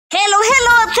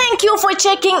Hello, thank you for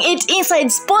checking it inside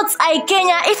Sports Eye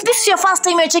Kenya. If this is your first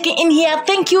time you're checking in here,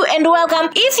 thank you and welcome.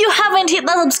 If you haven't hit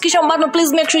that subscription button,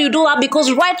 please make sure you do that,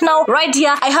 because right now, right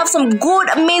here, I have some good,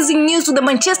 amazing news to the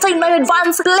Manchester United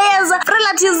fans, players,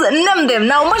 relatives, name them.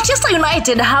 Now, Manchester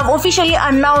United have officially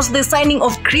announced the signing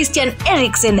of Christian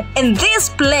Eriksen, and this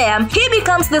player, he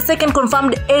becomes the second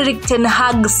confirmed Erik ten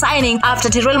Hag signing after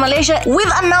Tirol, Malaysia,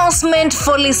 with announcement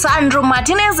for Lisandro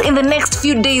Martinez in the next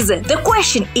few days.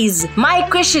 My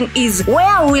question is,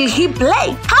 where will he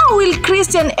play? How will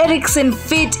Christian Eriksen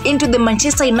fit into the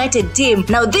Manchester United team?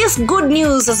 Now, this good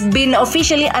news has been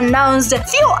officially announced a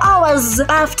few hours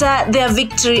after their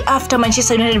victory, after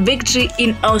Manchester United victory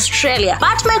in Australia.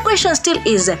 But my question still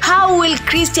is, how will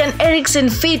Christian Eriksen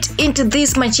fit into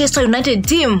this Manchester United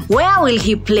team? Where will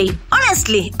he play?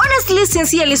 Honestly,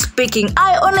 sincerely speaking,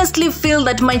 I honestly feel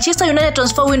that Manchester United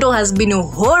transfer window has been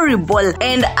horrible,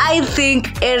 and I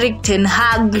think Erik ten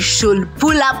Hag should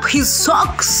pull up his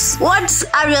socks. What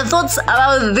are your thoughts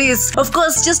about this? Of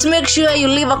course, just make sure you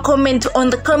leave a comment on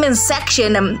the comment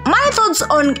section. My thoughts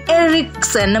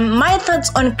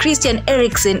on Christian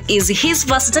Eriksen is his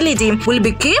versatility will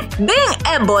be key, being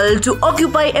able to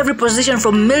occupy every position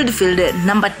from midfield,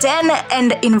 number 10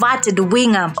 and inverted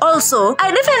winger. Also,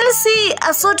 I definitely see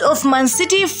a sort of Man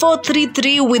City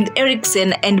 4-3-3 with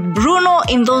Eriksen and Bruno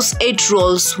in those 8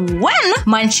 roles when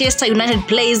Manchester United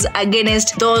plays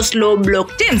against those low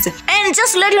block teams. And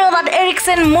just to let you know that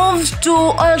Eriksen moves to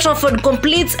Old Trafford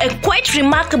completes a quite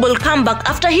remarkable comeback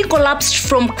after he collapsed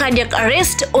from cardiac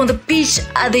arrest on the pitch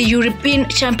at the European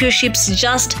Championships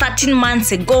just 13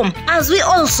 months ago. As we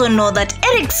also know that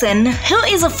Eriksen, who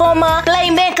is a former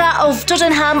playmaker of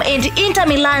Tottenham and Inter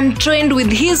Milan, trained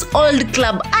with his old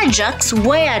club Ajax,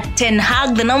 where Ten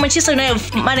Hag, the now Manchester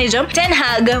United manager, Ten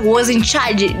Hag was in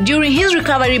charge during his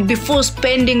recovery before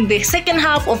spending the second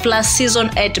half of last season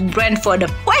at Brentford.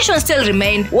 Questions still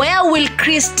remain. Where will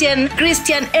Christian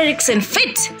Eriksen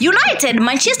fit?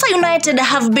 Manchester United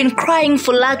have been crying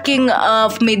for lacking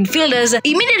of midfielders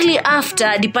immediately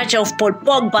after departure of Paul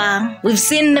Pogba. We've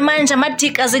seen Nemanja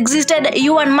Matic has existed,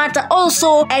 Juan Mata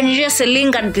also, and Jesse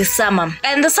Lingard this summer.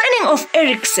 And the signing of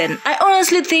Eriksen, I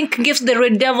honestly think, gives the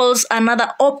Red Devils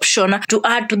another option to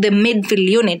add to the midfield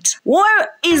unit. What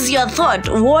is your thought?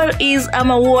 What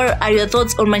are your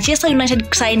thoughts on Manchester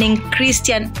United signing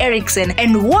Christian Eriksen,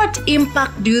 and what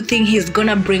impact do you think he's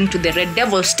gonna bring to the Red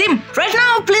Devils team? Right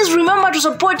now, please remember to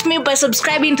support me by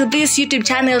subscribing to this YouTube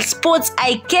channel, Sports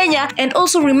Eye Kenya, and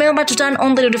also remember to turn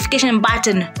on the notification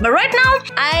button. But right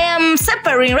now, I am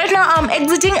separating. Right now, I'm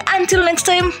exiting. Until next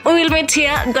time, we will meet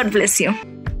here. God bless you.